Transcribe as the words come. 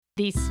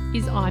This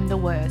is I'm the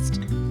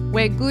Worst,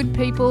 where good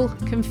people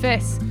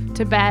confess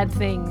to bad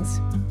things.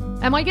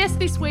 And my guest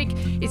this week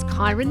is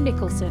Kyran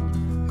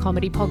Nicholson,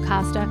 comedy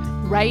podcaster,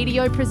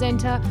 radio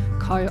presenter,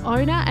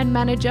 co-owner and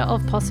manager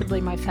of possibly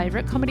my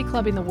favourite comedy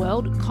club in the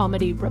world,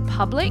 Comedy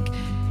Republic,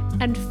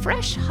 and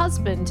fresh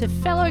husband to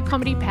fellow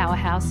comedy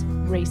powerhouse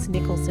Reece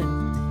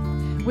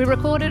Nicholson. We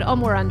recorded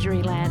on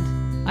Wurundjeri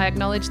land. I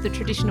acknowledge the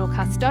traditional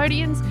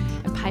custodians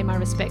and pay my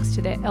respects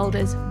to their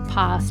elders,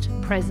 past,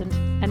 present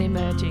and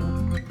emerging.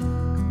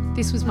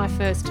 This was my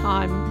first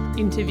time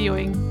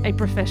interviewing a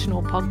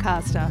professional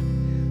podcaster.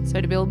 So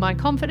to build my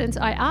confidence,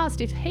 I asked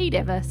if he'd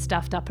ever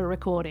stuffed up a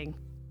recording.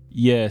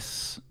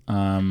 Yes.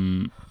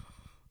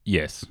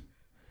 Yes.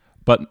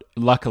 But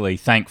luckily,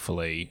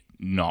 thankfully,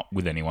 not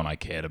with anyone I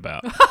cared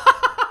about.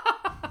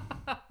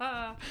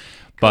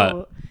 But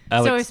Cool.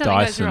 Alex so if something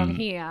Dyson, goes wrong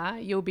here,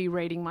 you'll be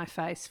reading my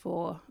face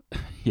for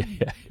yeah.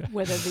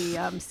 whether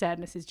the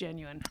sadness is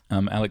genuine.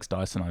 Alex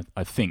Dyson,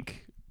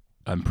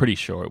 I'm pretty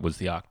sure it was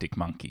the Arctic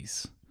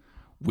Monkeys,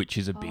 which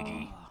is a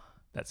biggie. Oh.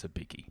 That's a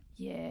biggie.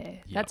 Yeah,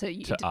 Yep, that's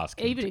to ask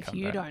him even to if come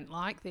you back. don't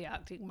like the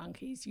Arctic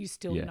Monkeys, you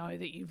still Yeah. know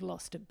that you've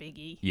lost a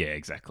biggie. Yeah,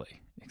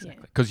 exactly.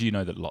 Because you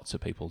know that lots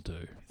of people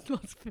do.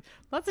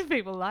 Lots of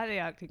people like the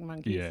Arctic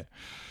Monkeys. Yeah.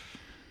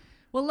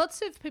 Well,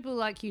 lots of people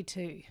like you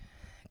too,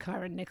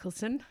 Kyran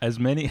Nicholson. As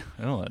many...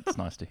 Oh, that's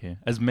nice to hear.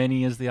 As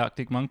many as the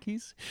Arctic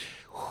Monkeys?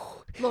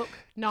 Look,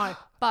 no,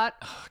 but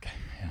Okay.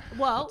 Yeah.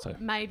 well, So.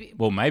 maybe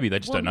Well, maybe they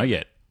just don't know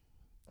yet.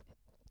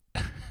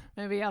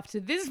 maybe after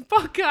this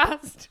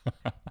podcast,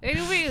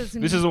 it'll be.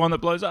 This is the one that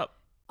blows up.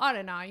 I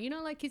don't know. You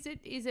know, like is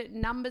it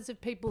numbers of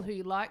people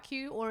who like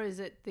you, or is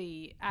it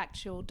the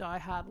actual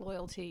diehard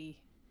loyalty?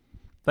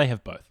 They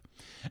have both.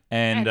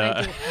 And they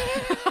and do.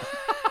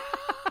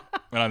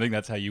 I think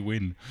that's how you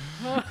win.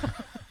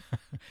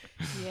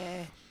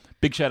 Yeah.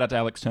 Big shout out to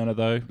Alex Turner,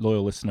 though.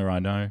 Loyal listener, I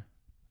know.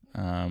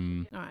 All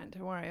right,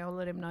 don't worry. I'll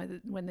let him know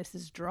that when this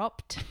is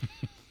dropped.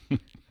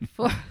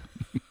 For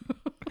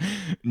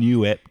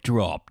New ep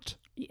dropped.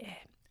 yeah.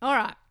 All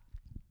right.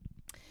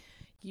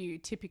 You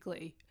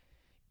typically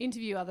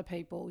interview other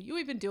people. You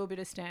even do a bit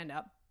of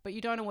stand-up, but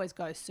you don't always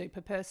go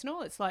super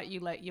personal. It's like you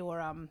let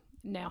your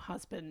now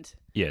husband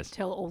Yes.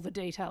 tell all the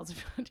details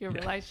about your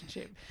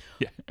relationship.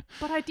 Yeah.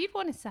 But I did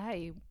want to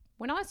say,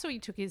 when I saw you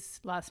took his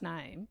last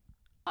name,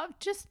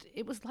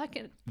 it was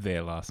like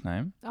Their last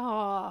name.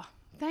 oh,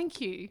 thank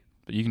you.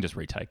 But you can just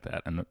retake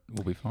that and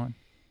we'll be fine.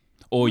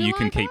 Or Will you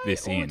can I keep though?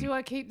 this Or in. do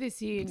I keep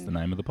this It's the in?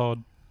 name of the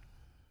pod.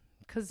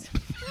 Because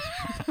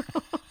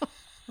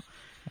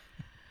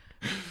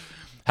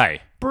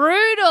Hey,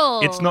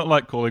 brutal. it's not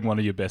like calling one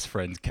of your best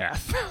friends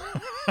Kath.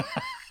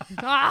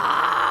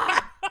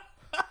 Ah!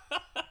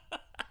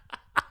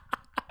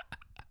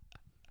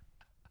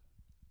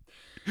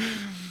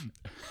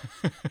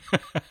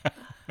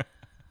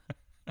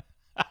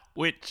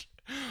 Which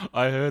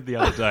I heard the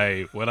other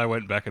day when I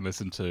went back and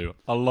listened to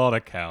a lot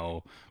of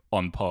Cal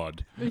on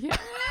pod. Yeah.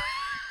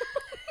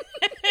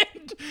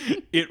 And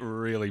it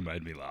really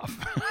made me laugh.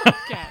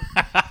 Okay.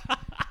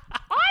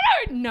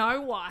 I don't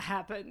know what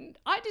happened.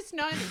 I just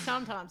know that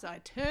sometimes I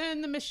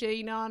turn the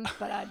machine on,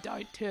 but I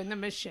don't turn the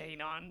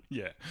machine on.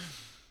 Yeah.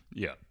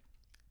 Yeah.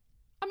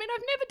 I mean,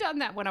 I've never done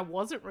that when I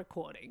wasn't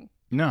recording.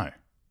 No.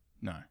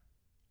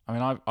 I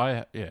mean,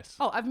 I yes.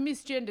 Oh, I've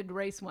misgendered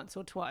Reece once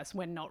or twice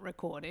when not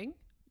recording.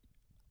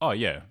 Oh,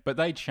 yeah. But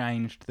they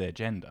changed their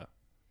gender.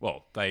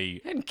 Well, they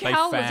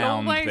Cal was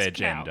found always their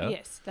Cal. gender.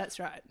 Yes, that's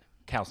right.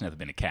 Cal's never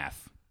been a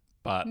Kath.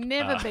 But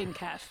Never been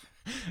Kath.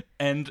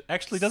 and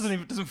actually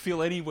doesn't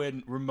feel anywhere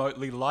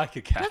remotely like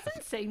a Kath.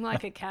 Doesn't seem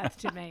like a Kath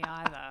to me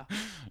either.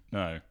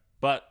 No.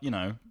 But, you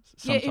know,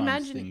 Yeah,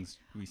 sometimes imagine-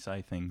 we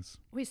say things.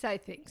 We say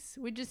things.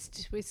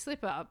 We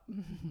slip up.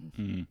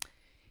 Mm.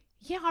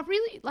 Yeah, I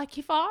really, like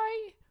if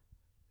I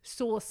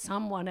saw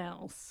someone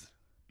else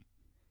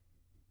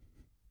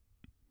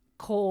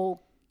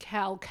call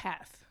Cal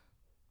Kath,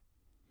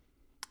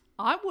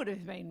 I would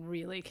have been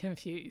really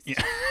confused.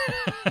 Yeah.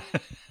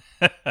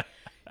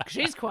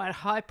 She's quite a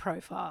high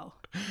profile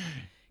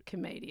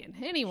comedian.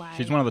 Anyway.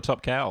 She's one of the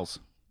top cows.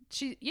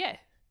 Yeah.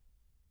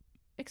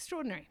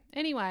 Extraordinary.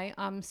 Anyway,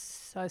 I'm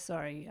so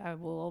sorry. I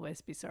will always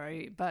be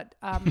sorry. But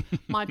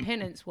my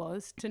penance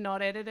was to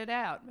not edit it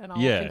out. And I'll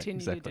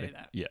continue to do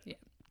that. Yeah.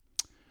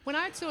 When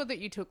I saw that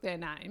you took their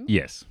name,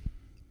 Yes.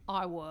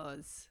 I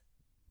was,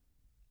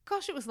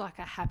 gosh, it was like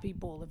a happy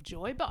ball of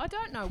joy. But I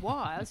don't know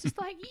why. I was just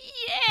like,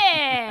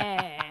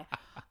 yeah.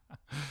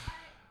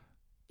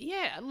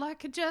 Yeah,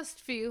 like it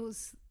just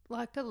feels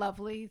like a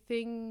lovely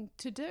thing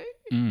to do.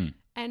 Mm.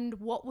 And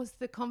what was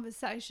the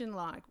conversation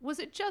like? Was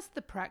it just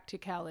the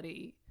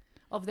practicality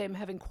of them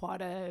having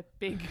quite a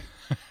big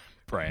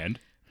Brand.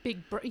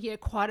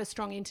 quite a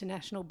strong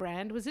international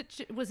brand? Was it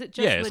just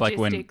Yeah,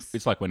 logistics?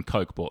 it's like when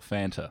Coke bought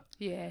Fanta.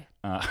 Yeah.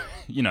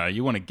 You know,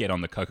 you want to get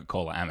on the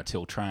Coca-Cola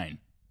Amatil train.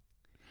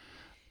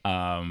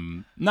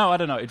 No, I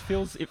don't know. It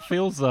feels.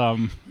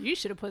 You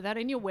should have put that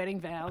in your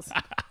wedding vows.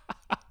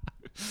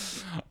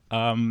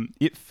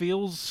 It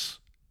feels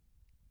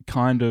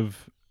kind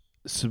of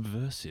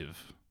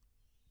subversive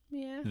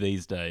Yeah.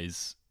 these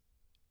days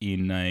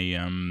in a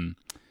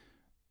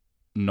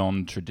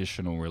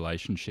non-traditional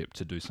relationship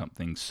to do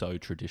something so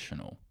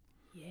traditional.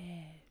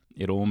 Yeah.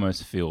 It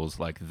almost feels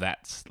like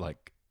that's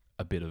like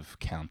a bit of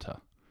counter.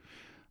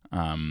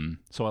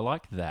 So I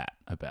like that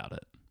about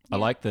it. Yeah. I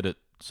like that it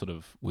sort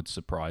of would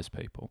surprise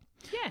people.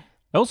 Yeah.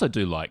 I also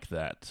do like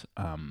that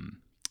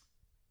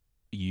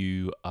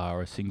you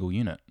are a single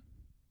unit.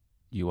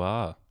 You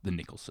are the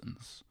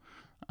Nicholsons.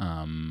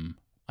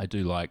 I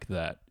do like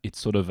that it's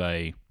sort of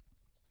I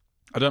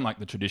don't like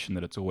the tradition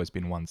that it's always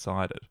been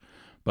one-sided,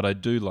 but I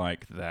do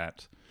like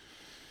that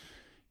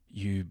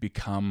you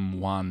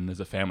become one as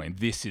a family. And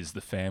this is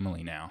the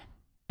family now.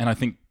 And I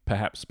think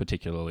perhaps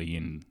particularly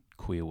in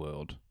queer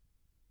world,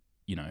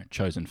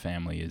 chosen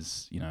family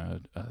is,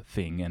 a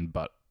thing. And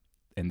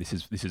this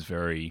is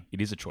very,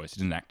 it is a choice.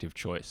 It's an active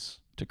choice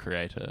to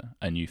create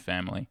a new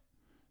family.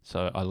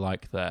 So I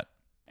like that.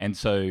 And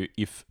so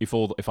if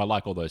I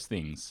like all those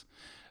things,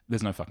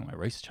 there's no fucking way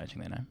Reese is changing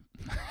their name.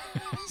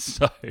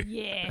 So I'm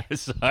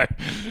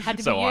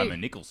a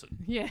Nicholson.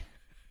 Yeah.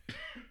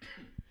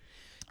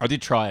 I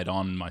did try it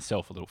on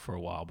myself a little for a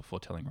while before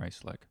telling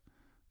Reese, like,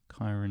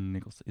 Kyran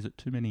Nicholson. Is it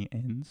too many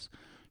N's?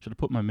 Should I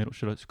put my middle?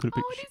 Could it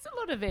be? Oh, it is a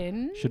lot of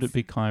N's. Should it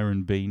be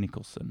Kyran B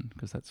Nicholson?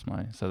 Because that's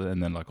my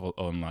and then like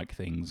on like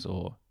things,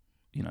 or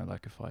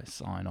like if I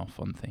sign off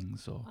on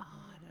things, or I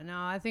don't know.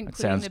 I think it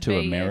sounds too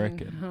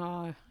American.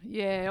 All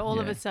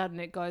of a sudden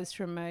it goes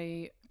from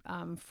a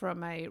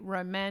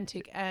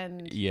romantic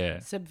and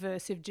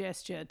subversive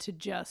gesture to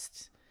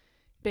just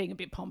being a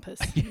bit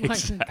pompous. Exactly. Like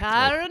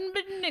Kyran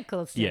B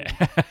Nicholson. Yeah.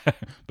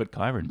 But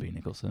Kyran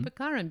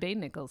B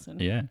Nicholson.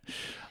 Yeah.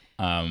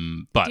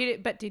 But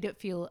did it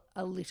feel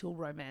a little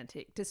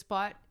romantic,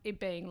 despite it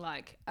being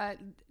a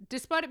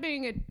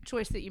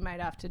choice that you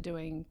made after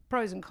doing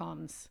pros and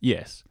cons?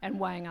 Yes. And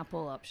weighing up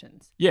all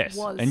options. Yes.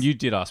 And you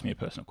did ask me a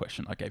personal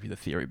question. I gave you the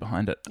theory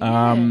behind it.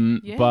 I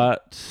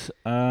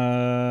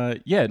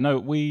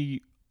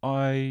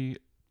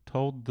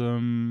told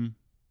them.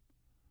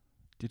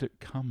 Did it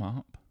come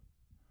up?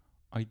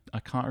 I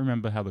can't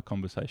remember how the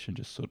conversation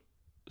just sort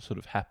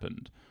of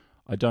happened.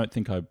 I don't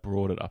think I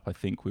brought it up. I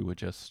think we were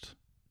just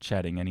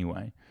chatting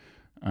anyway,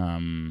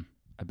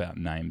 about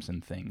names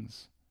and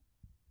things.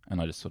 And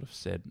I just sort of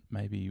said,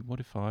 maybe, what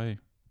if I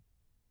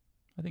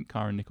think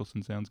Kyran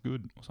Nicholson sounds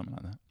good, or something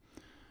like that.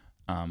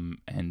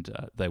 And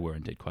they were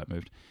indeed quite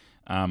moved.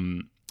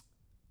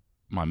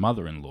 My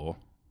mother-in-law,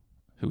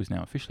 who is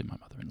now officially my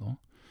mother-in-law,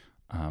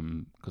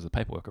 because the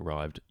paperwork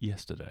arrived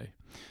yesterday,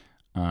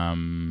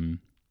 congrats.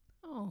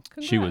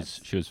 She was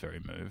very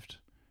moved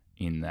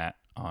in that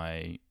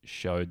I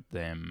showed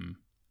them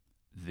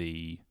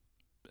the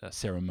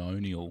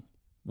ceremonial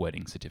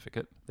wedding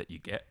certificate that you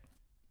get.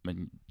 I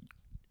mean,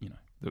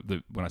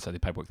 when I say the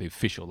paperwork, the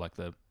official, like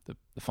the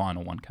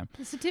final one came.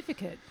 The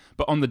certificate.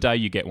 But on the day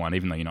you get one,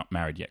 even though you're not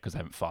married yet because they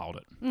haven't filed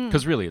it.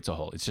 Because really it's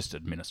just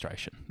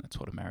administration. That's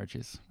what a marriage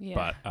is.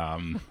 Yeah.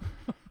 But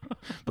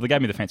they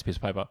gave me the fancy piece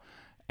of paper,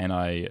 and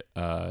I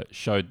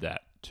showed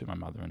that to my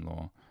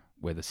mother-in-law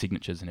where the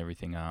signatures and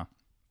everything are,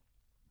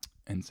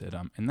 and said,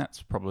 and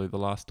that's probably the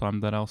last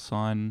time that I'll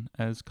sign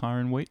as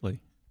Kyran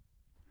Wheatley.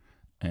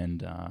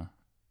 And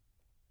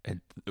it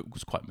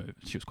was quite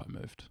moved. She was quite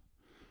moved.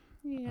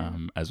 Yeah.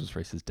 As was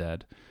Reese's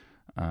dad.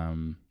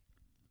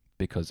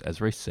 Because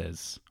as Reese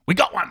says, we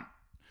got one!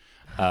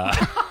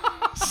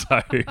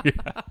 So...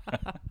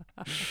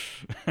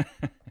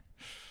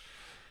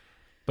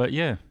 But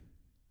yeah.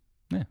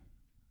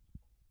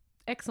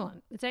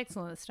 Excellent. It's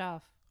excellent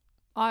stuff.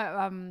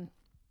 I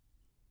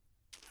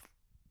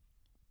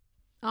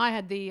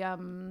had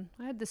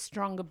the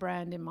stronger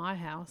brand in my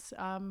house,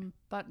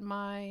 but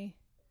my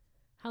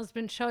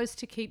husband chose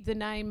to keep the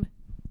name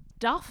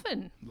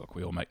Duffin. Look,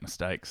 we all make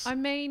mistakes. I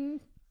mean,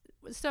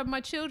 so my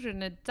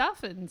children are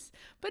Duffins,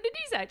 but it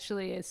is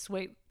actually a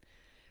sweet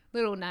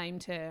little name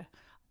to...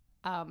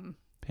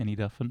 Penny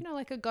Duffin.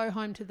 like a go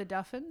home to the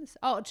Duffins.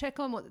 Oh, check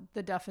on what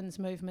the Duffins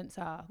movements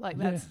are. Like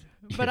that's...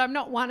 Yeah. But I'm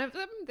not one of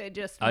them. They're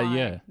just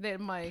they're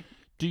my...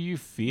 Do you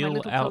feel my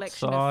little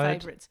collection of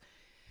favourites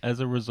as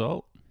a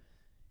result?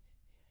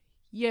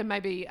 Yeah,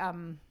 maybe a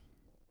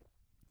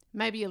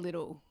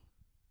little.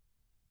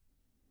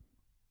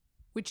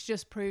 Which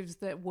just proves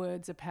that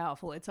words are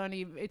powerful. It's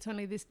only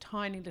this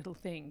tiny little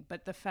thing,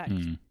 but the fact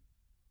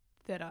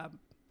that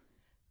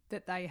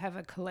they have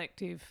a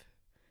collective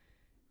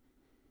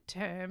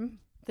term,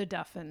 the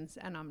Duffins,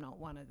 and I'm not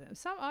one of them.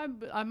 So I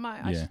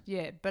might,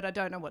 but I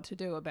don't know what to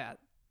do about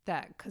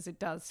that because it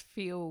does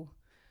feel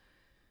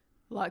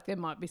like there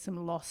might be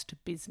some lost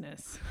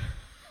business.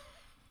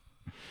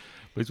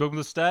 Please welcome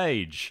to the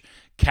stage,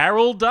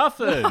 Carol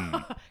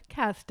Duffin.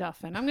 Kath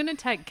Duffin. I'm going to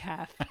take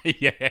Kath.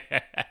 Yeah.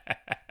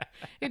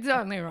 It's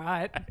only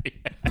right.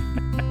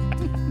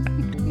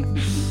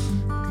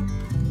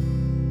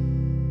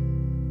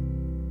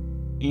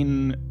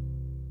 In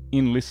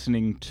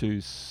listening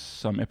to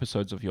some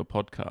episodes of your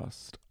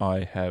podcast,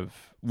 I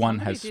have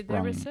Somebody did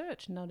their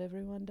research. Not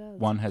everyone does.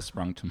 One has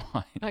sprung to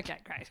mind. Okay,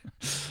 great.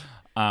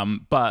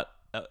 But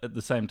at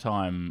the same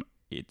time,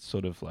 it's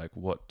sort of like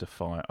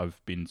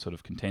I've been sort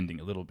of contending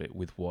a little bit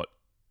with what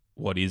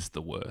is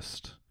the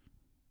worst.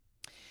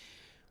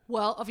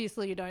 Well,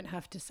 obviously you don't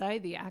have to say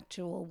the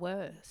actual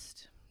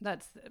worst.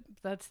 That's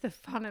the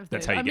fun of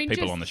That's how you get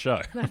people on the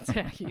show. That's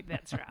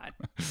right.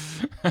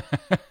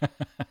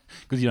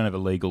 Because you don't have a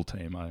legal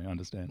team, I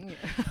understand.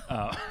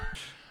 Yeah.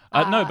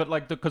 No,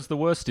 but because the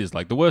worst is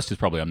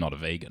probably I'm not a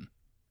vegan.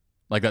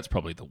 Like that's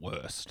probably the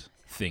worst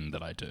thing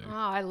that I do. Oh,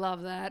 I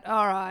love that.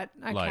 All right.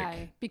 Okay.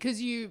 Like-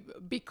 because you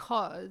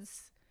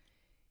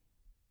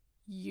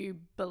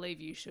believe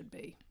you should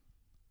be.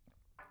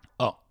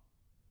 Oh,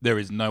 there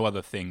is no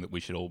other thing that we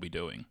should all be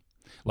doing.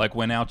 Like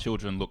when our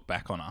children look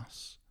back on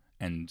us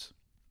and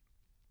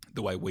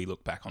the way we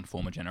look back on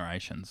former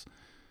generations,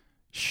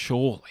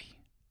 surely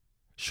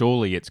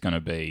it's going to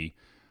be,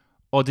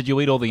 oh, did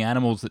you eat all the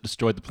animals that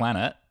destroyed the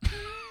planet?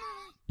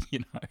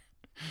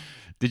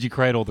 Did you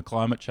create all the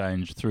climate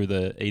change through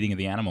the eating of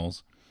the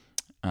animals,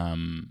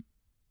 and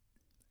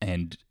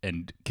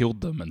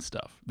killed them and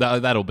stuff?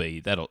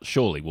 That'll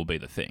surely will be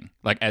the thing.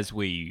 Like as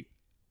we,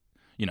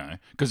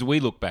 because we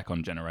look back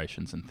on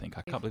generations and think,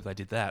 I can't believe they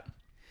did that.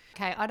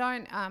 Okay, I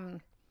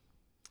don't.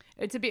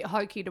 It's a bit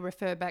hokey to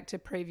refer back to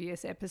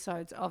previous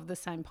episodes of the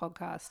same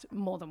podcast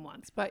more than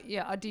once, but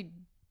yeah, I did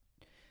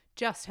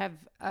just have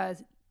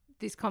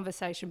this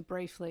conversation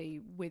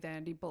briefly with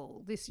Andy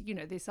Bull. This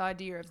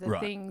idea of the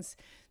things,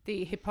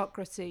 the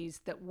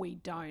hypocrisies that we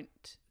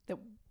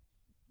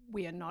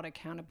are not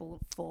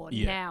accountable for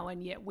now,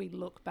 and yet we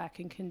look back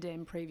and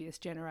condemn previous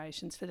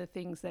generations for the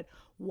things that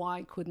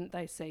why couldn't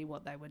they see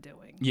what they were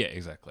doing? Yeah,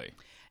 exactly.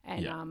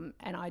 And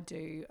and I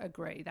do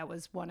agree. That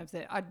was one of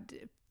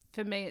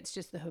for me, it's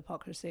just the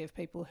hypocrisy of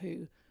people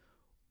who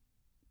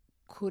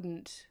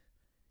couldn't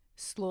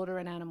slaughter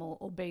an animal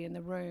or be in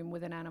the room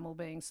with an animal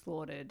being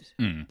slaughtered,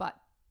 but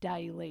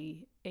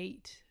daily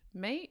eat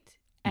meat.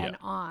 And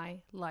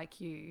I,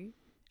 like you,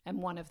 am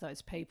one of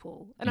those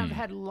people. And I've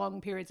had long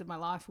periods of my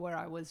life where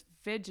I was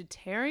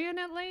vegetarian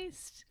at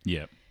least.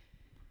 Yeah.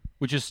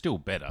 Which is still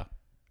better.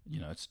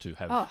 It's to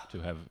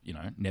have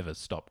never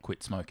stop,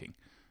 quit smoking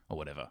or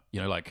whatever.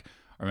 Like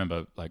I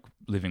remember like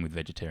living with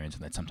vegetarians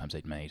and they'd sometimes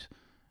eat meat.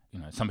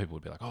 Some people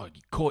would be like, oh,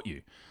 he caught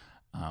you.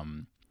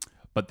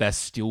 But they're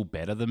still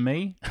better than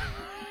me,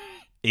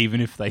 even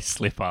if they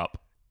slip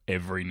up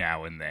every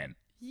now and then.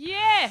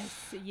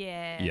 Yes.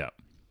 Yeah. Yeah.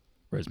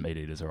 Whereas meat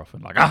eaters are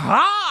often like,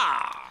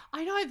 aha!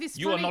 I know this.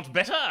 You are not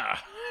better.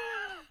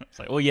 It's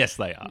like, oh, yes,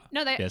 they are.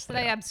 No, they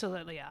are.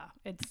 absolutely are.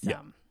 It's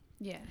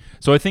yeah.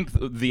 So I think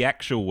the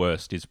actual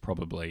worst is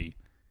probably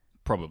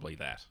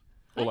that,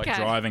 or like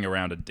driving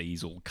around a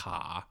diesel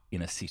car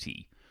in a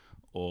city,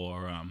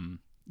 or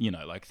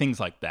like things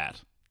like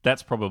that.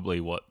 That's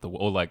probably or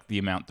like the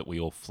amount that we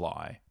all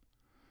fly.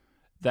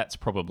 That's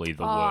probably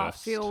the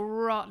worst. I feel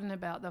rotten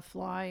about the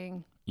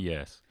flying.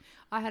 Yes.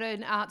 I had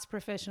an arts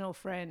professional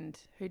friend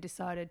who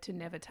decided to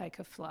never take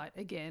a flight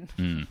again.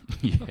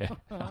 Yeah.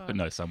 I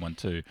know someone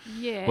too.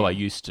 Yeah. Well, I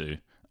used to.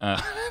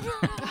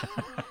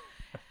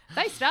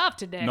 They starved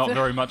to death. Not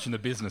very much in the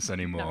business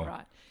anymore. No,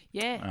 right.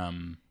 Yeah.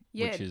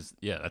 Which is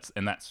you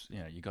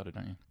got it,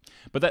 don't you?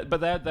 But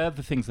they're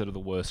the things that are the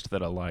worst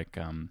that are like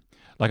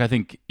I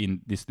think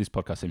in this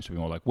podcast seems to be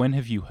more like, when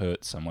have you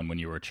hurt someone when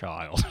you were a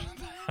child?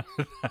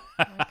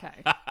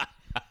 Okay.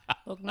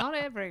 Look, not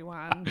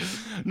everyone.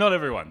 Not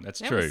everyone. That's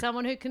true.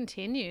 Someone who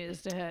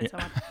continues to hurt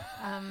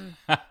someone.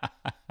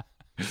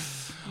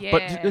 Yeah.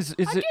 But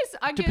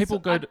I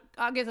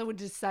guess I would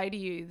just say to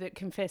you that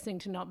confessing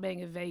to not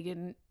being a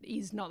vegan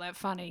is not that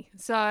funny.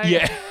 So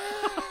yeah.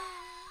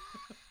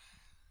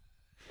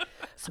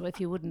 So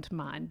if you wouldn't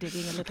mind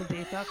digging a little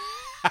deeper.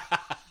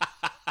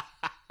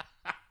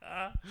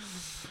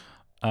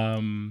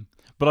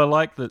 But I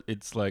like that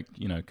it's like,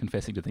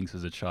 confessing to things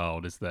as a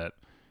child is that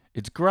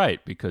it's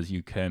great because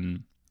you're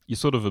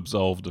sort of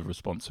absolved of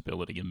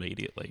responsibility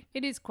immediately.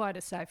 It is quite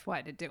a safe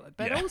way to do it,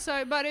 but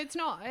but it's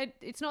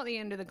not the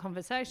end of the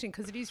conversation,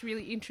 because it is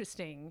really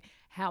interesting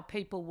how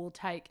people will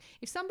take,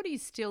 if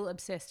somebody's still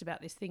obsessed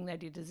about this thing they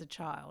did as a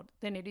child,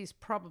 then it is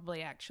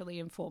probably actually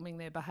informing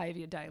their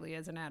behaviour daily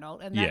as an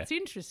adult, and that's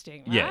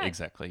interesting, right? Yeah,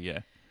 exactly, yeah.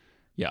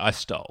 Yeah, I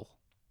stole.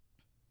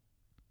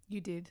 You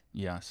did?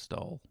 Yeah, I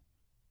stole.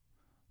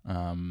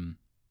 I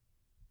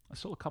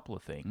stole a couple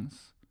of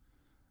things,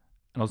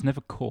 and I was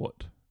never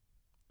caught.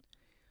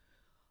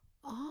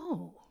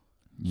 Oh,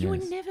 yes. You were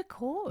never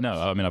caught? No,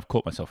 I mean I've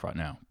caught myself right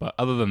now, but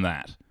other than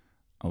that,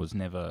 I was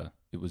never.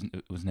 I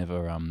was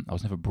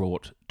never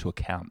brought to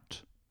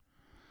account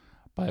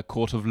by a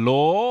court of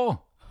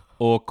law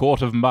or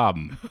court of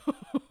mum.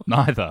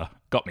 Neither.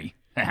 Got me.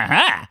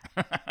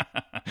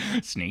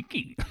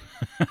 Sneaky.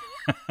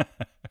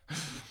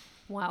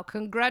 Wow!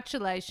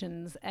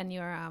 Congratulations, and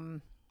your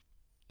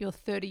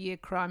 30-year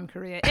crime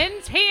career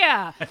ends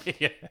here.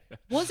 Yeah.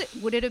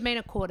 Would it have been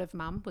a court of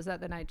mum? Was that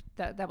the name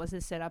that was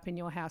the setup in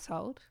your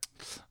household?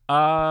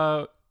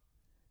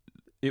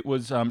 It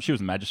was. She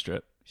was a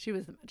magistrate. She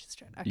was the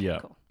magistrate. Okay,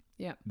 cool.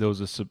 Yeah. There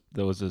was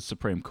a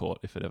Supreme Court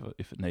if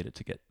it needed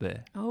to get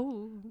there.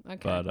 Oh,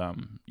 okay. But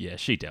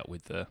she dealt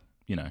with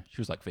she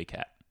was like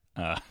VCAT.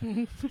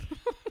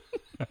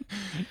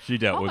 She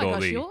dealt Oh with my all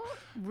gosh, the... you're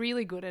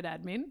really good at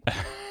admin.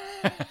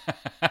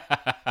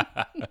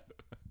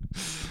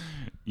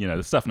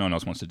 The stuff no one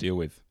else wants to deal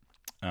with.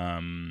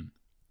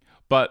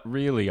 But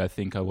really, I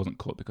think I wasn't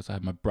caught because I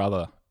had my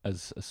brother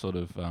as a sort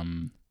of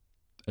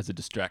as a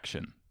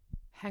distraction.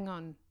 Hang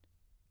on.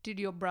 Did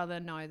your brother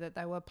know that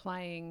they were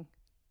playing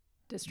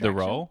distraction? The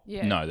role?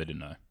 Yeah. No, they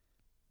didn't know.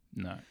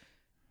 No.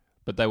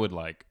 But they would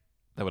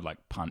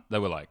punt. They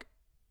were like,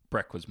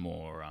 Breck was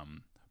more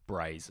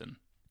brazen.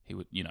 He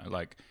would,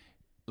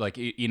 like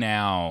in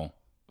our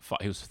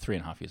fight, he was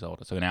 3.5 years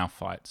older. So in our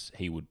fights,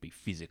 he would be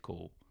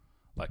physical.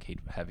 Like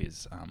he'd have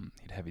his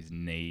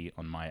knee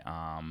on my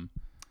arm.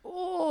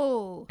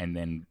 Oh. And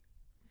then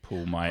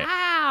pull my Ow.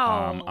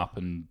 arm up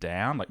and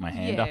down, like my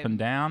hand up and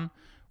down,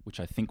 which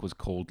I think was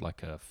called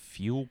like a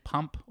fuel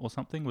pump or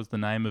something was the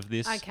name of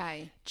this.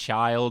 Okay.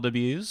 Child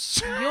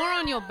abuse. You're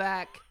on your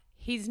back.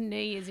 His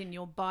knee is in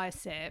your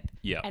bicep.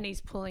 Yeah. And he's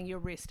pulling your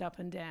wrist up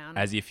and down.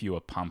 As if you were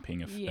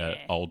pumping a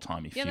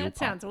old-timey fuel pump. Yeah, that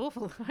sounds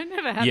awful. I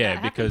never had that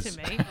happen to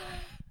me.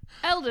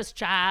 Eldest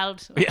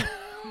child. Yeah.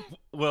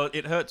 Well,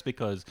 it hurts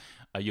because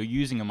you're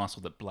using a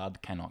muscle that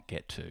blood cannot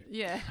get to.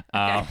 Yeah.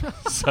 Okay.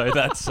 So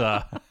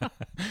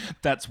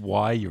that's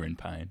why you're in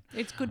pain.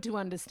 It's good to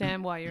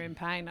understand why you're in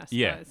pain, I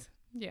suppose.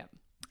 Yeah.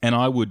 And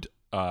I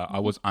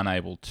was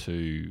unable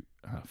to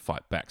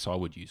fight back, so I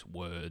would use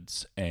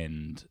words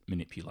and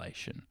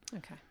manipulation.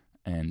 Okay.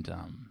 And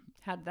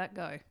how'd that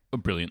go?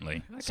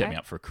 Brilliantly. Okay. Set me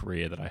up for a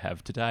career that I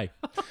have today.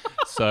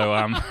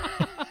 So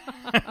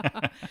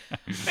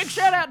big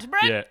shout out to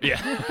Brett.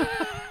 Yeah.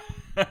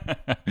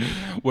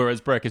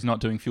 Whereas Breck is not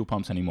doing fuel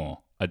pumps anymore,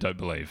 I don't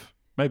believe.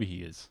 Maybe he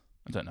is.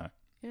 I don't know.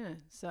 Yeah.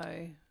 So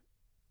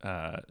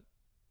I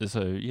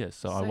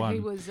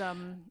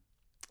won.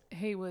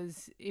 He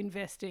was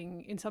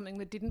investing in something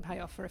that didn't pay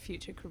off for a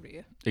future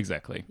career.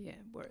 Exactly. Yeah.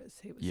 Whereas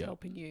he was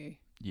helping you.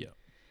 Yeah.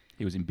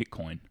 He was in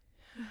Bitcoin.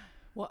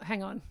 What?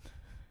 Hang on.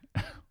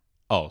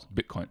 Oh,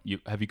 Bitcoin.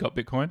 Have you got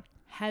Bitcoin?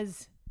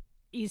 Is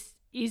he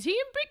in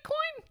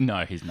Bitcoin?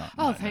 No, he's not.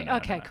 Oh, no,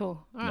 okay, no.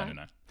 cool. All right.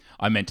 No.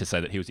 I meant to say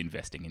that he was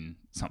investing in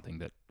something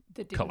that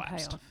didn't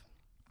collapsed. pay off.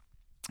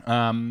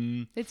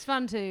 It's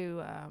fun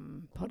to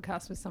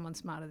podcast with someone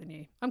smarter than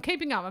you. I'm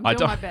keeping up. I'm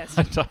doing my best.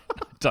 I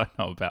don't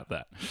know about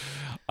that.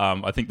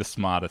 I think the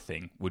smarter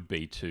thing would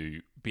be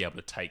to be able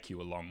to take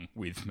you along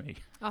with me.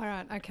 All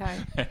right. Okay.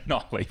 And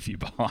not leave you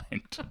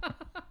behind.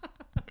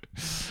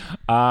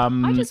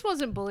 I just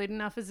wasn't bullied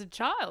enough as a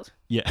child.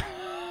 Yeah.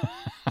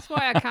 That's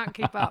why I can't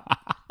keep up.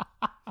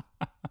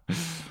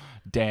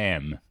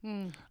 Damn.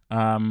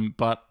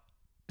 But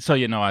so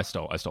I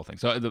stole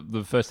things. So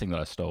the first thing that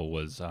I stole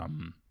was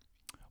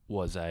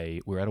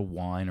we're at a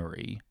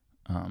winery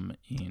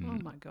in oh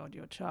my God,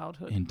 your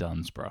childhood in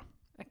Dunsborough.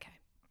 Okay,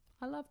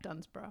 I love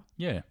Dunsborough.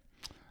 Yeah,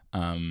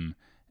 and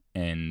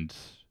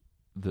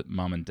that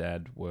mum and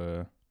dad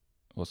were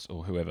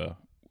or whoever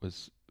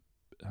was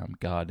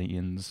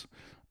guardians.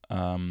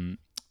 I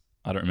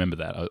don't remember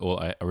that.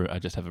 I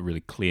just have a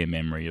really clear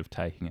memory of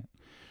taking it,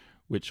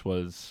 which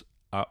was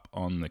up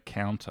on the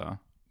counter,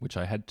 which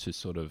I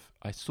sort of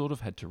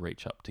had to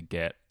reach up to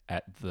get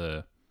at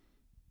the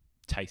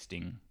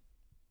tasting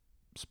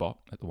spot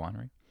at the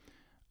winery,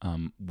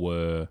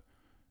 were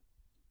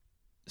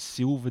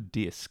silver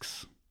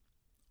discs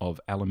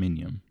of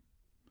aluminium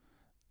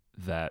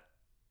that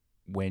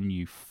when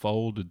you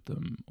folded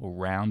them or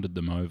rounded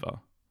them over,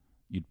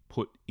 you'd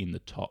put in the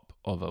top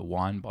of a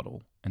wine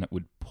bottle and it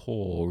would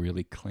pour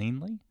really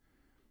cleanly.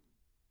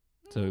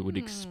 So it would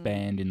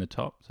expand in the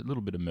top. It's a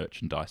little bit of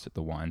merchandise at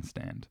the wine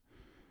stand.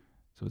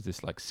 So it was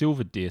this like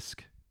silver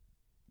disc,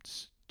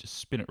 just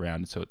spin it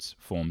around so it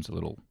forms a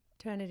little...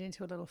 Turn it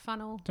into a little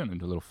funnel.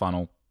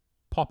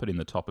 Pop it in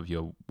the top of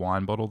your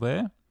wine bottle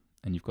there,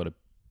 and you've got a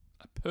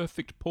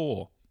perfect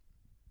pour.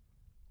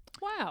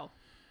 Wow.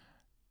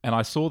 And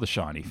I saw the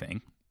shiny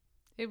thing.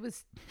 It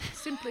was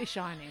simply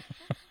shiny.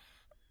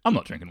 I'm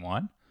not drinking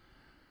wine.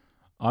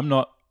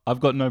 I've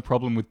got no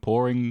problem with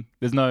pouring.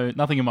 There's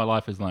nothing in my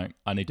life is like,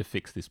 I need to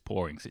fix this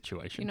pouring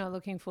situation. You're not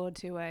looking forward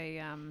to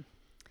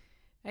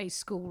a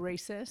school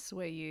recess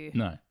where you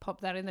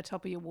pop that in the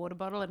top of your water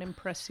bottle and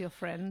impress your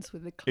friends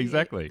with the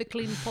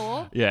clean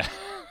pour? Yeah.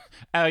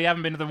 Oh, you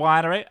haven't been to the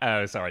winery?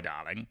 Oh, sorry,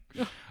 darling.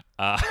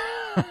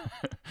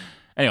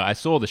 Anyway, I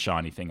saw the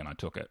shiny thing and I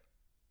took it.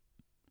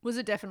 Was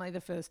it definitely the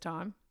first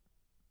time?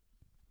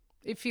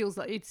 It feels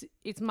like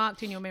it's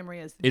marked in your memory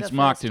as the It's first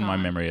marked in time. my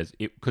memory as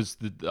it, because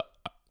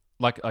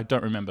I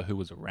don't remember who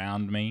was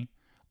around me.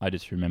 I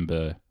just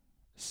remember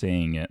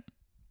seeing it,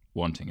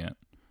 wanting it,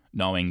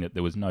 knowing that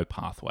there was no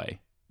pathway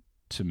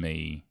to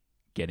me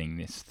getting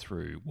this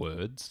through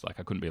words. Like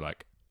I couldn't be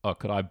like, oh,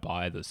 could I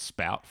buy the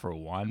spout for a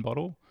wine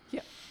bottle?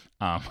 Yeah.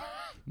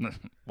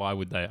 Why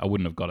would they? I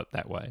wouldn't have got it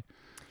that way.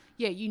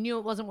 Yeah, you knew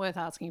it wasn't worth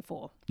asking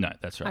for. No,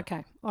 that's right.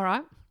 Okay, all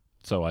right.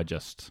 So I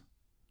just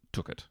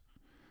took it.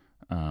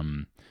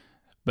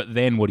 But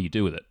then what do you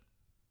do with it?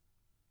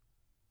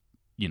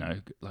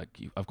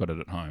 I've got it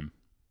at home.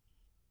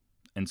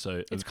 And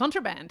so... It's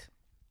contraband.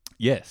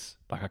 Yes.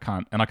 I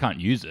can't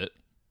use it.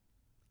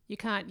 You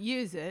can't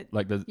use it.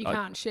 Like you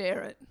can't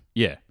share it.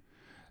 Yeah.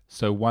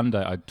 So one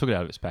day I took it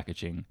out of its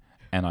packaging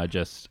and I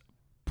just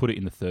put it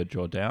in the third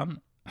drawer down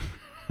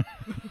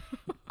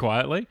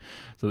quietly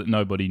so that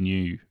nobody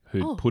knew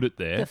who'd put it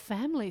there. The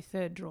family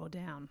third drawer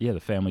down. Yeah, the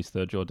family's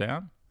third drawer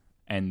down.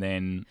 And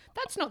then...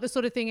 That's not the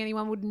sort of thing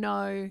anyone would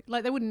know.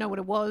 Like, they wouldn't know what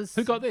it was.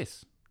 Who got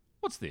this?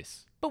 What's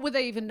this? But would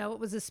they even know it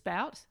was a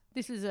spout?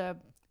 This is a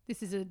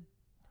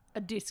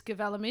disc of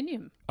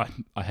aluminium.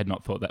 I had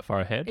not thought that far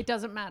ahead. It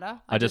doesn't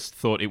matter. I just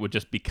thought it would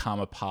just become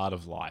a part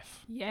of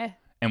life. Yeah.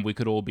 And we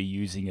could all be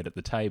using it at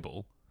the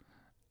table.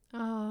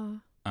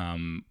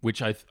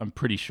 Which I'm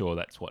pretty sure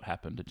that's what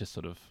happened. It just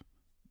sort of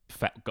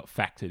got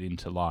factored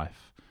into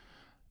life.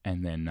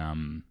 And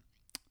then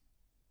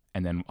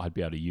I'd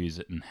be able to use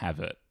it and have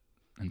it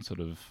and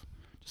sort of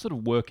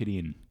work it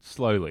in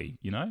slowly,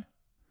 you know?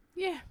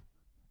 Yeah.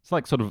 It's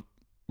like sort of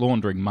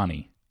laundering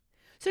money.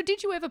 So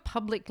did you ever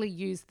publicly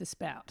use the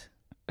spout?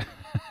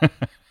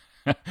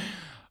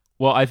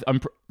 Well,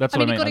 that's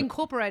what I mean. It got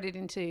incorporated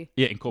into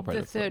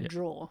incorporated the third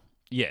drawer.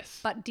 Yes.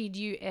 But did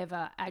you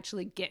ever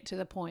actually get to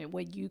the point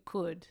where you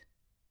could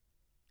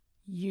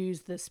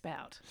use the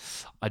spout?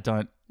 I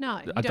don't.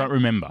 No, I don't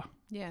remember.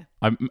 Yeah.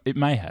 It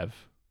may have.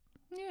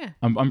 Yeah.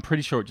 I'm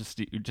pretty sure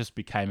it just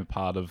became a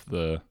part of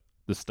the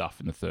stuff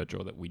in the third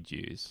drawer that we'd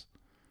use.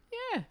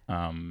 Yeah.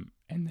 And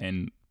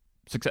then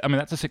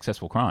that's a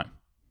successful crime.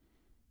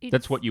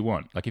 That's what you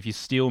want. Like if you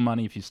steal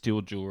money, if you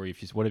steal jewelry,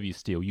 whatever you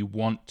steal, you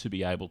want to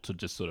be able to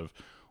just sort of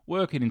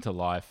work it into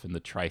life and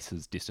the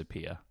traces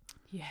disappear.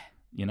 Yeah.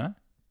 You know?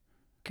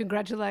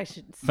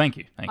 Congratulations. Thank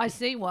you. I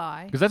see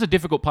why. Because that's a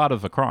difficult part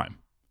of a crime,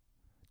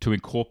 to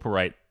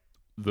incorporate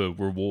the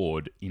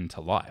reward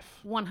into life.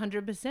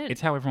 100%.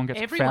 It's how everyone gets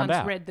found out.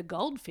 Everyone's read The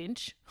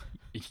Goldfinch.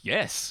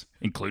 Yes,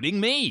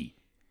 including me.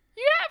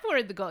 You have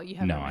read The Gold. You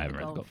haven't No, read I haven't the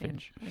read The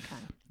Goldfinch. Okay.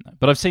 No.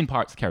 But I've seen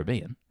Pirates of the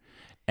Caribbean.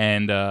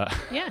 And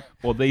yeah,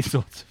 or these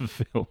sorts of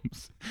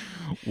films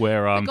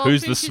where who's the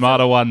Goldfinch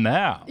smarter one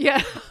now?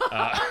 Yeah.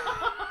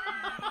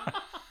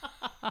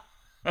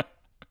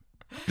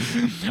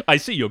 I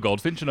see your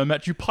Goldfinch and I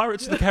match you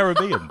Pirates of the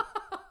Caribbean.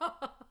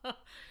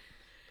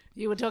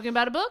 You were talking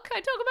about a book,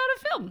 I talk about a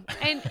film.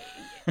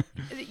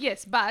 And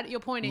yes, but your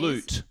point is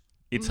Loot.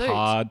 It's loot.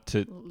 hard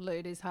to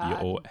Loot is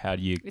hard. or how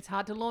do you It's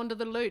hard to launder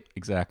the loot.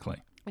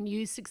 Exactly. And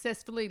you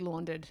successfully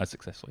laundered. I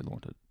successfully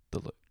laundered the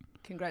loot.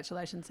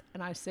 Congratulations.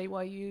 And I see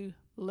why you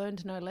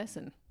learned no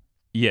lesson.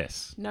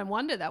 Yes. No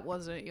wonder that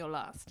wasn't your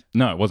last.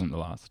 No, it wasn't the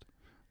last.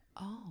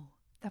 Oh,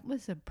 that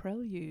was a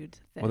prelude.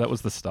 Well, that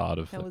was the start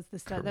of That was the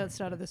start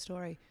of the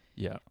story.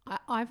 Yeah.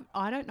 I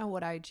don't know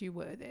what age you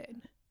were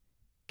then.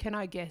 Can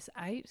I guess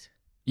 8?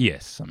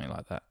 Yes, something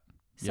like that.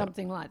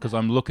 Something like that. Because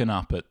I'm looking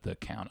up at the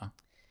counter.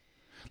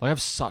 Like I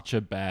have such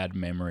a bad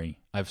memory.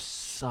 I have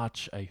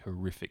such a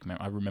horrific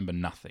memory. I remember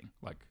nothing.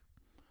 Like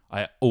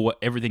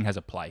everything has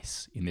a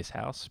place in this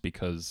house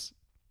because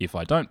if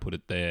I don't put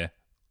it there,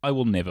 I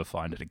will never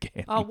find it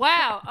again. Oh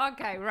wow.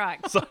 Okay, right.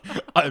 So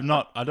I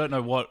don't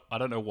know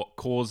what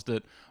caused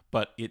it,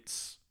 but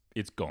it's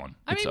gone.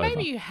 I It's mean, maybe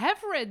over. you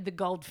have read The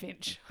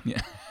Goldfinch.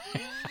 Yeah.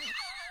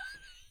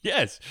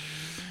 Yes.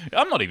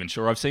 I'm not even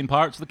sure I've seen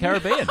Pirates of the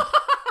Caribbean.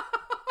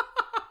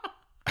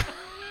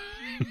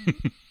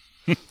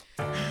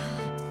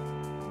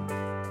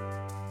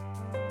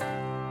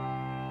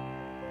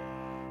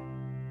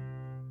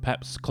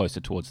 Perhaps closer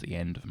towards the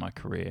end of my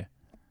career,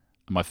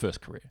 my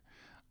first career,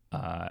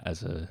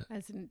 as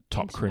an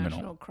top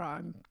criminal.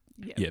 Crime.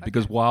 Yeah, Yeah,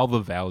 because while the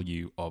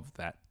value of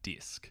that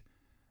disc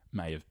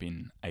may have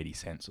been 80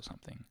 cents or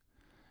something,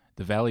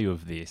 the value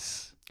of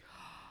this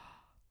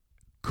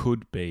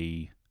could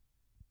be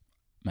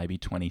maybe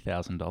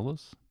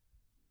 $20,000.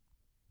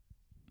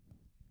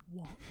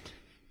 What?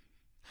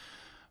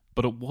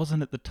 But it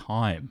wasn't at the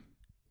time.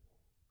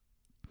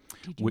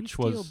 Did you which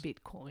steal was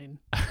Bitcoin?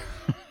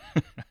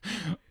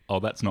 Oh,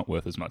 that's not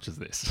worth as much as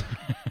this.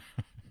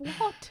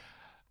 What?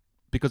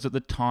 Because at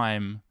the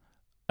time,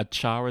 a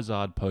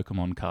Charizard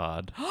Pokemon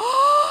card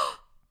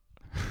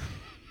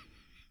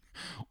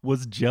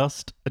was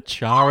just a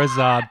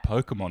Charizard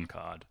Pokemon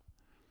card.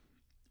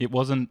 It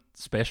wasn't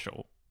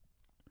special.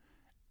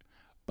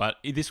 But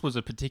this was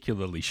a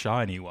particularly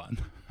shiny one.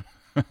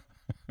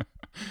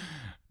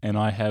 And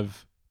I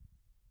have,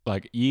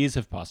 years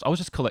have passed. I was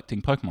just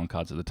collecting Pokemon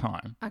cards at the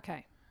time.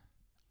 Okay.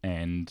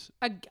 And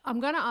I'm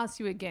going to ask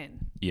you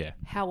again. yeah.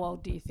 How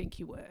old do you think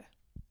you were?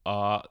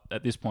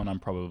 At this point, I'm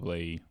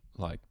probably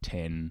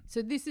 10.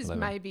 So this is 11.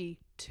 maybe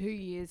 2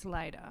 years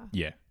later.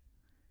 Yeah.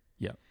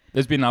 Yeah.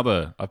 There's been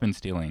I've been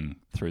stealing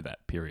through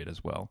that period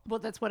as well.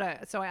 Well, that's what I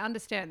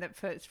understand that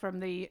first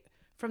from the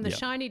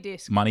shiny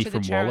disc Money to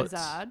from the wallets.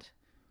 Charizard.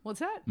 What's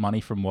that?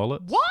 Money from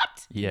wallets.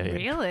 What? Yeah.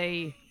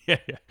 Really? Yeah.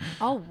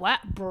 Oh,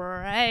 what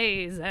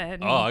brazen.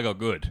 Oh, I got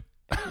good.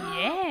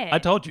 Yeah. I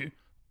told you.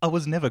 I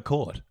was never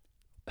caught.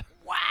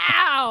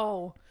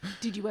 Wow.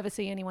 Did you ever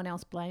see anyone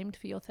else blamed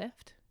for your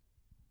theft?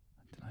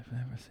 Did I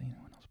ever see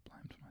anyone else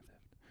blamed for my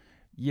theft?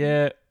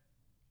 Yeah.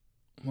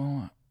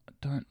 Well, I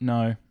don't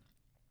know.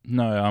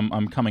 No,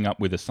 I'm coming up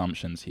with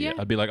assumptions here.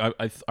 Yeah. I'd be like,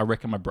 I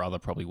reckon my brother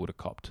probably would have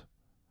copped.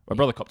 My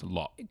brother copped a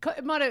lot.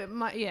 It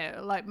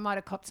might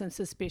have copped some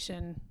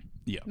suspicion.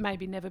 Yeah.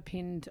 Maybe never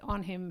pinned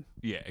on him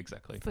Yeah,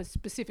 exactly. for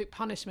specific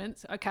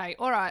punishments. Okay,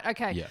 all right,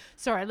 okay. Yeah.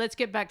 Sorry, let's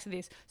get back to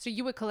this. So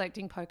you were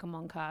collecting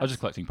Pokemon cards. I was just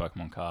collecting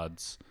Pokemon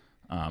cards.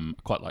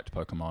 Quite liked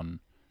Pokemon.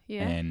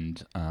 Yeah.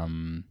 And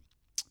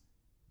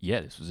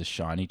this was a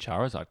shiny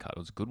Charizard card. It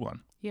was a good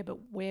one. Yeah, but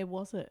where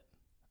was it?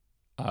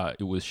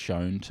 It was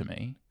shown to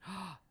me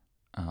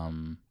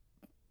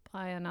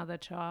By another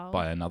child.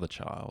 by another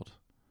child.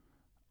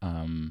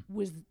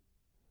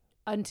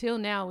 Until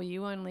now, were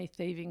you only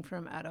thieving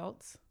from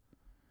adults?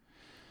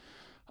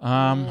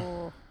 Um,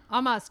 Or,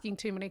 I'm asking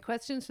too many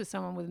questions for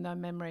someone with no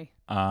memory.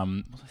 was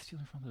I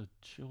stealing from the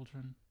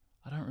children?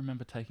 I don't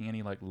remember taking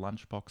any like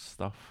lunchbox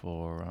stuff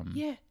or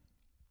Yeah,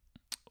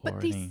 or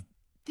but any.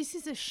 this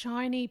is a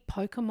shiny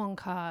Pokemon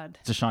card.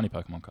 It's a shiny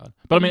Pokemon card,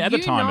 but I mean, at the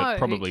You time, know- it's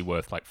probably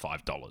worth like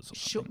 $5 or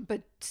Sure,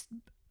 something.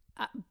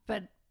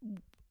 but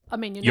I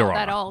mean, you're You're not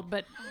that right. old,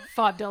 but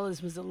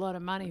 $5 was a lot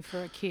of money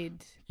for a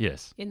kid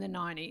Yes. in the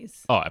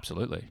 90s. Oh,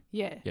 absolutely.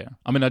 Yeah. Yeah.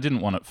 I mean, I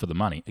didn't want it for the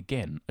money.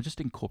 Again, I just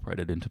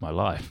incorporated it into my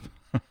life.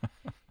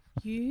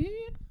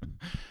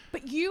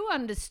 But you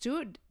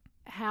understood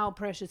how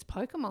precious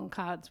Pokemon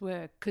cards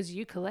were because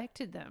you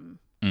collected them.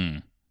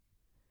 Mm.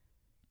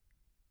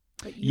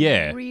 But you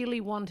Yeah.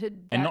 really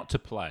wanted that. And not to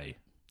play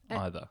Uh,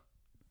 either.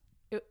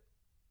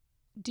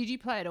 Did you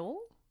play at all?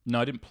 No,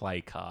 I didn't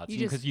play cards You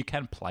just- because you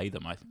can play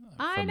them. I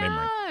from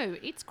memory. know.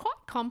 It's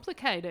quite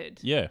complicated.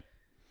 Yeah.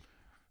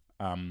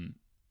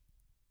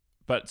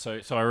 But so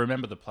I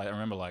remember the play. I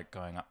remember like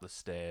going up the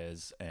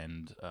stairs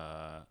and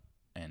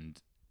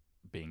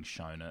being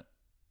shown it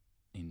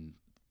in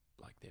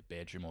like their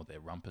bedroom or their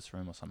rumpus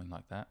room or something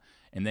like that,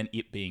 and then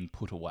it being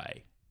put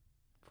away.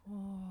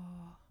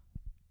 Oh.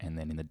 And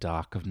then in the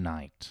dark of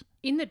night.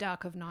 In the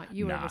dark of night,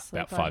 you were Nah,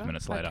 asleep. about 5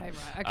 minutes later. Okay,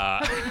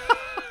 right.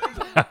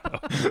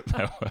 Okay.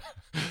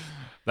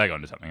 They got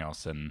into something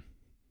else, and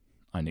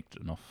I nicked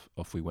it, and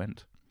off we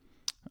went.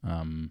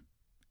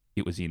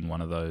 It was in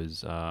one of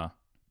those.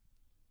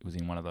 It was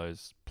in one of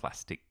those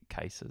plastic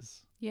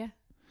cases. Yeah.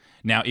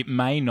 Now it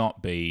may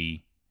not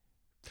be,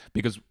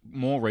 because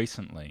more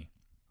recently,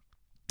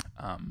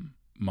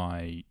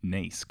 my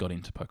niece got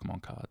into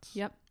Pokemon cards.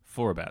 Yep.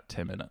 For about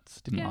 10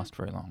 minutes. Didn't Yeah. last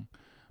very long.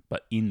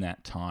 But in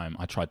that time,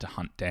 I tried to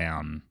hunt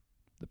down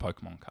the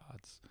Pokemon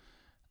cards,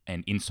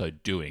 and in so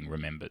doing,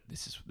 remembered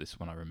this is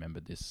when I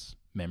remembered this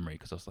memory,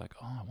 because I was like,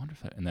 oh, I wonder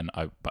if that. And then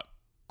but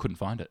couldn't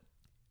find it.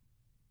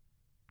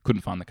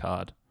 Couldn't find the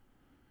card.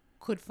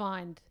 Could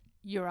find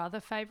your other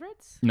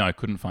favourites? No, I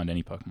couldn't find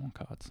any Pokemon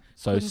cards.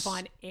 So Couldn't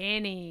find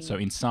any. So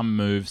in some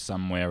move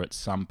somewhere at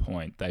some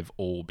point, they've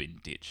all been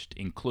ditched,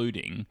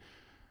 including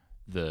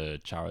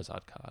the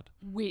Charizard card,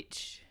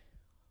 which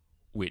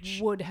which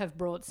would have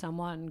brought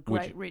someone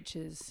great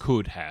riches.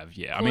 could have,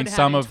 yeah. I Could mean, have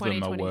some in of them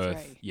are 2023.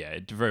 worth, yeah,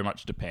 it very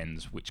much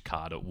depends which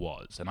card it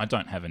was. And I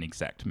don't have an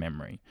exact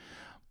memory,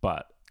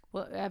 but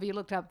Well, have you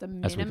looked up the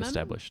minimum? as we've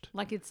established,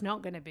 Like, it's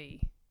not going to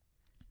be.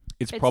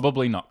 it's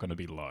probably not going to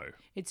be low,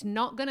 It's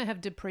not going to have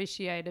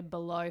depreciated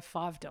below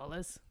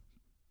 $5.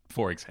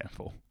 for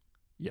example.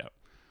 Yeah.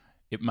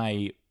 It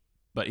may,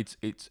 but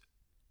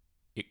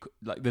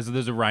like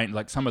there's a range,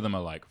 like some of them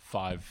are like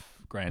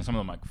 $5,000, some of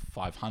them are like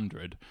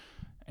 500,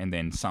 and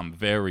then some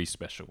very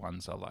special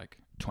ones are like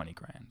 20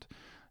 grand.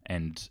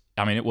 And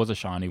I mean, it was a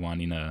shiny one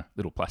in a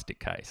little plastic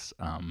case,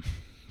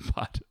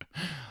 but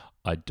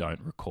I don't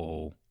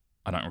recall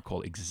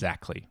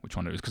exactly which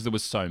one it was, because there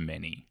was so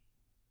many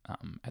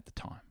at the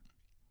time.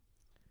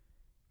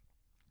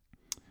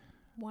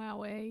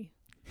 Wowee.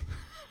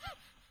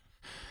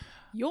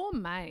 Your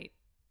mate.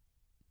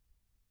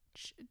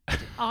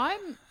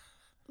 I'm,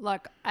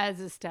 like, as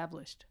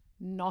established,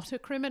 not a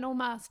criminal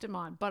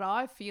mastermind, but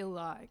I feel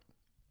like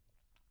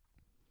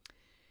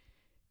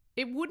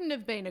it wouldn't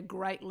have been a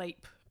great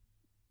leap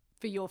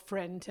for your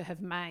friend to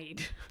have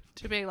made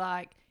to be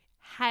like,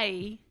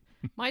 hey,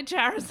 my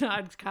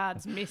Charizard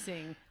card's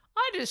missing.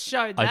 I just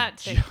showed that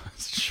to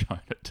just showed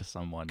it to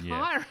someone,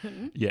 yeah.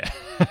 Kyran. Yeah.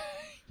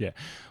 Yeah.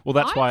 Well,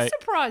 that's I'm why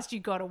surprised you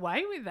got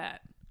away with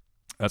that.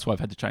 that's why I've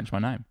had to change my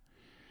name.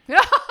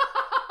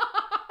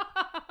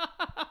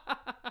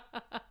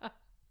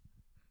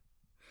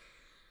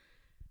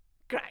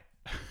 Great.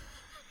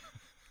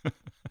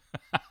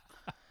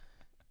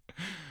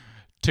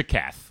 To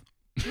Kath.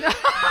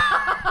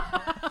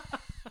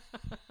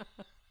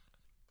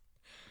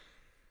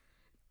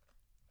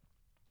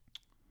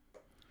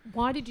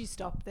 Why did you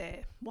stop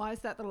there? Why is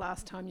that the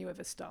last time you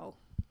ever stole?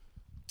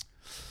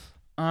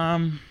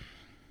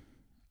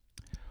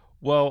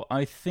 Well,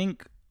 I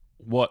think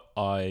what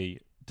I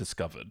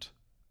discovered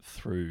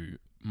through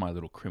my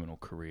little criminal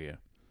career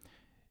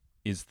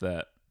is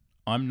that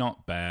I'm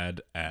not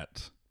bad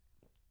at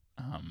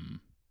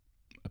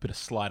a bit of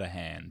sleight of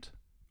hand,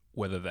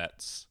 whether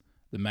that's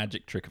the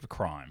magic trick of a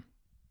crime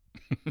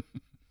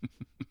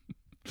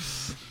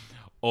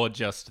or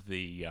just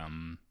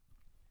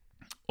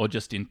or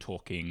just in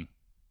talking.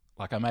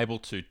 Like, I'm able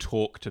to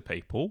talk to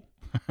people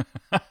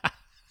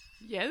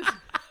Yes.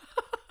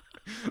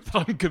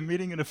 that I'm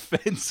committing an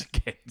offence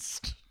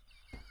against.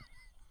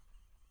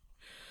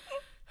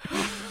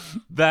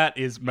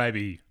 That's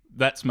maybe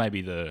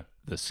the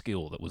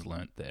skill that was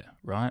learnt there,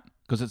 right?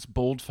 Because it's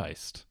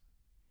bald-faced.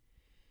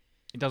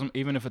 It doesn't,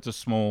 even if it's a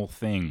small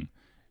thing,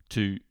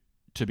 to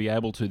be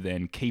able to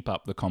then keep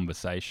up the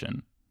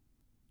conversation.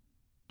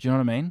 Do you know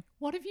what I mean?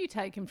 What have you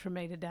taken from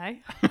me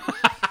today?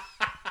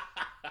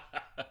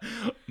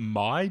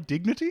 My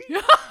dignity?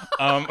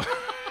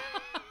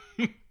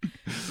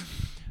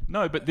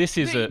 No, but this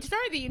is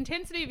Sorry, the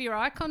intensity of your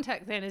eye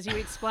contact then as you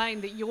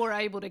explain that you're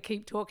able to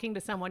keep talking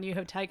to someone you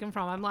have taken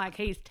from. I'm like,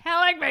 he's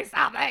telling me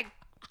something.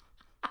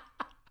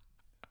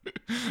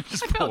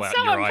 Just pull out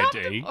your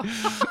ID.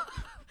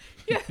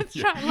 Yeah,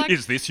 that's right. Like,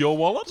 is this your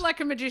wallet?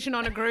 Like a magician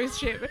on a cruise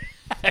ship.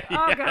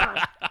 Oh,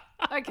 God.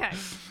 Okay.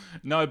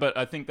 No, but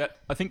I think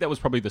that was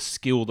probably the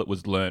skill that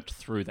was learnt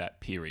through that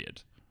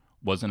period.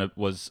 Was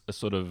a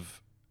sort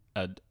of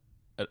a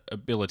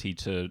ability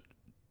to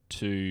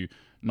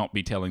not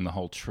be telling the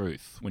whole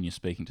truth when you're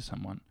speaking to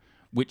someone,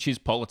 which is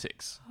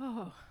politics.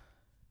 Oh.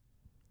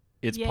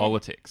 It's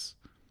politics.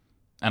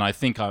 And I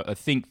think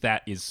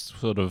that is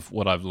sort of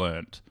what I've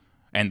learnt,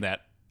 and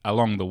that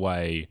along the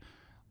way,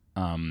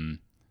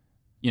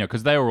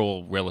 because they were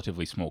all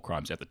relatively small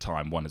crimes at the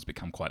time. One has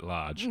become quite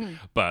large,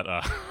 but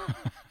I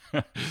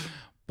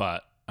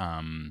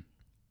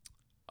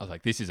was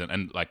like, this isn't,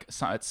 and like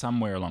it's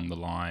somewhere along the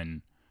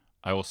line,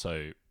 I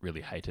also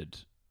really hated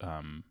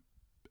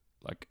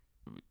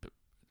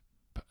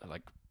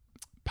like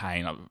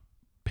pain,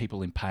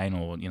 people in pain,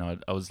 or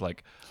I was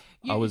like,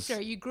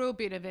 you grew a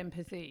bit of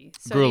empathy.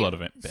 Grew a lot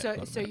of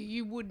empathy. So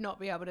you would not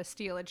be able to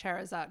steal a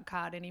Charizard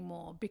card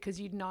anymore because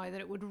you'd know that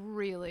it would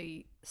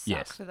really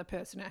suck for the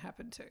person it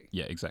happened to.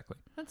 Yeah, exactly.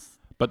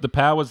 But the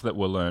powers that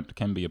were learnt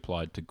can be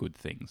applied to good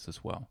things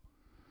as well.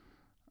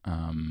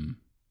 In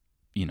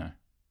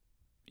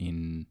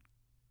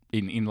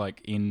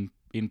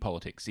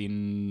politics,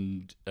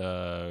 in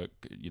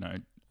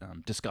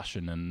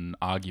discussion and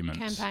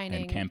arguments,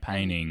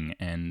 campaigning,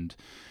 and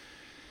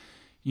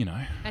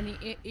and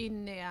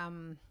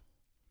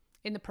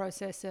in the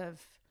process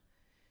of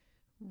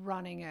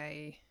running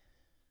a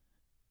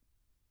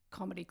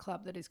comedy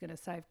club that is going to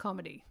save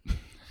comedy.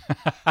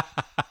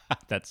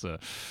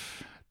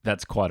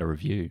 That's quite a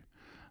review.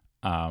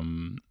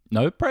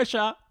 No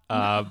pressure,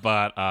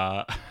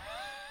 but.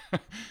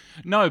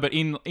 No, but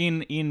in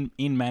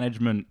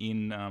management,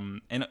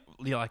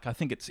 I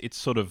think it's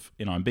sort of,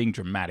 I'm being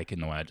dramatic in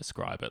the way I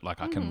describe it.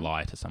 Like I can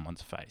lie to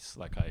someone's face.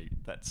 Like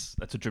that's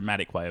a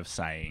dramatic way of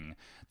saying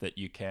that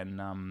you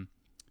can,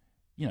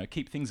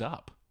 keep things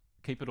up,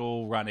 keep it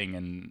all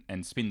running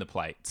and spin the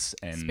plates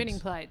and spinning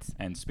plates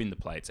and spin the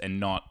plates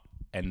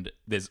and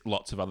there's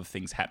lots of other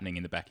things happening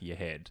in the back of your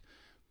head,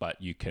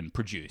 but you can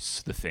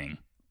produce the thing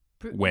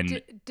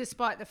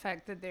despite the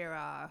fact that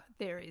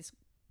there is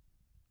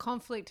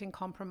conflict and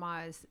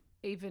compromise,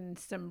 even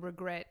some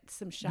regret,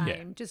 some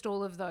shame, just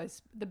all of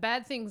those. The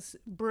bad things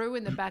brew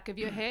in the back of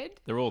your head.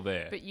 They're all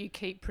there. But you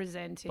keep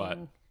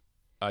presenting.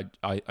 But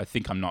I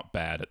think I'm not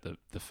bad at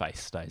the face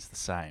stays the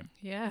same.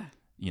 Yeah.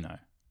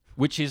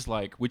 Which is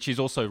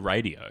also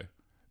radio,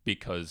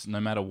 because no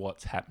matter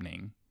what's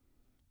happening,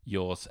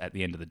 you're at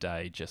the end of the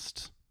day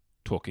just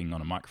talking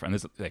on a microphone.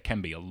 There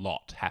can be a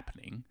lot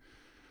happening,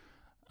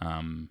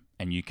 and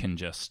you can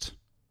just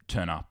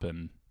turn up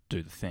and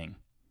do the thing.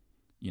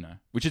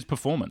 Which is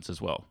performance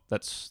as well.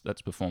 That's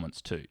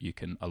performance too.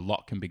 A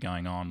lot can be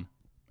going on,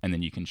 and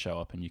then you can show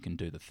up and you can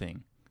do the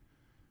thing.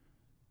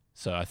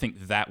 So I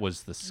think that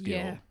was the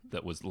skill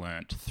that was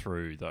learnt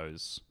through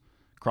those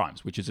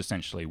crimes, which is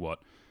essentially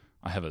what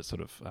I have a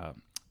sort of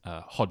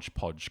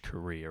hodgepodge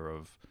career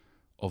of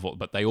all,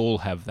 but they all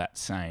have that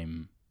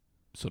same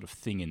sort of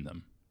thing in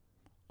them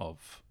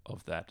of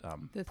that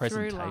the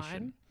presentation. Through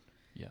line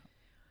yeah.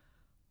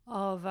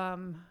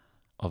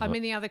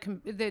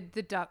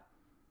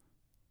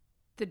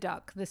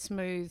 The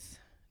smooth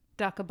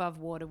duck above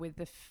water with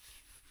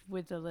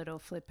the little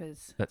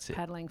flippers. That's it.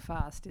 Paddling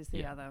fast is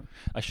the other.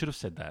 I should have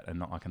said that, and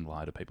not I can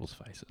lie to people's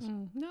faces.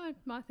 No,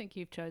 I think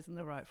you've chosen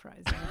the right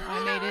phrasing.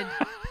 I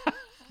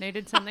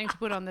needed something to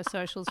put on the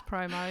socials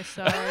promo,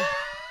 so.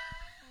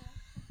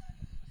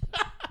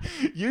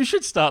 You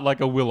should start like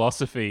a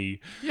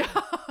willosophy,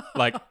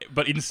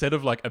 but instead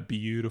of like a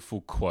beautiful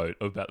quote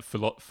about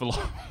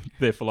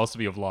their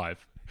philosophy of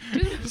life.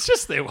 It's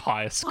just their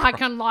highest crime. I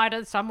can lie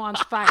to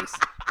someone's face.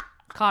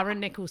 Kyran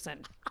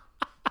Nicholson.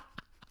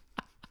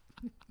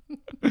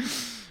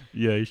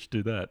 Yeah, you should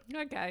do that.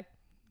 Okay.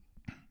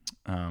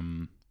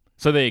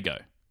 So there you go.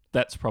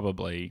 That's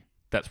probably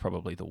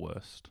the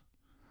worst,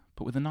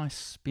 but with a nice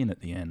spin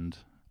at the end.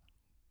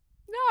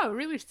 No,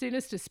 really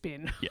sinister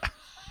spin. Yeah.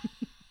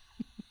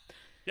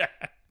 Yeah.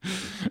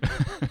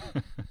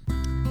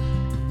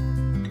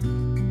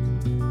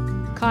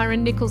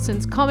 Kyran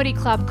Nicholson's comedy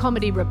club,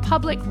 Comedy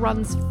Republic,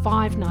 runs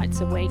 5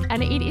 nights a week,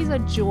 and it is a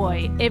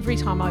joy every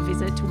time I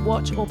visit to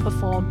watch or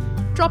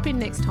perform. Drop in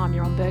next time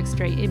you're on Bourke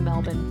Street in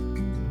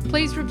Melbourne.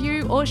 Please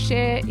review or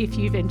share if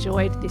you've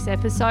enjoyed this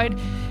episode,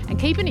 and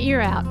keep an ear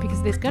out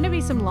because there's going to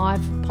be some live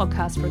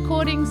podcast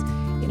recordings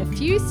in a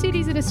few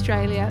cities in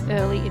Australia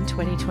early in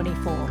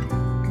 2024.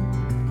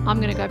 I'm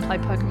going to go play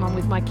Pokemon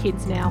with my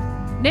kids now.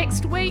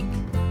 Next week,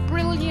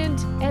 brilliant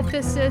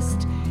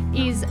ethicist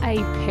is a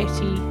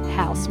petty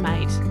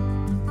housemate.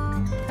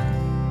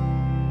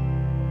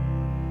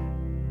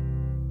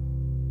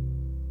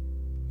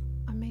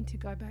 I mean to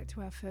go back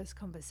to our first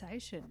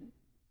conversation,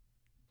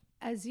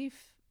 as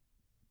if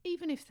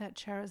even if that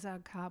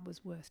Charizard card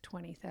was worth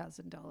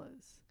 $20,000,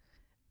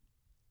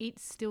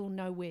 it's still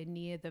nowhere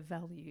near the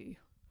value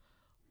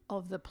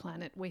of the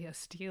planet we are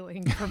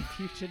stealing from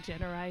future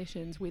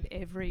generations with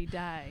every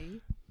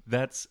day.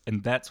 That's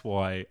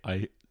why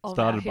I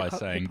started by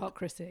saying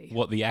hypocrisy.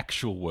 What the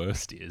actual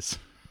worst is.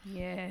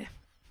 Yeah.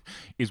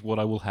 Is what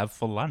I will have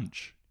for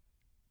lunch.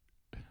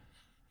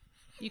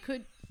 You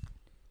could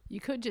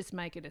just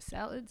make it a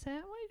salad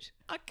sandwich.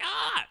 I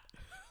can't.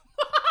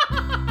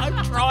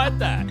 I've tried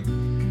that.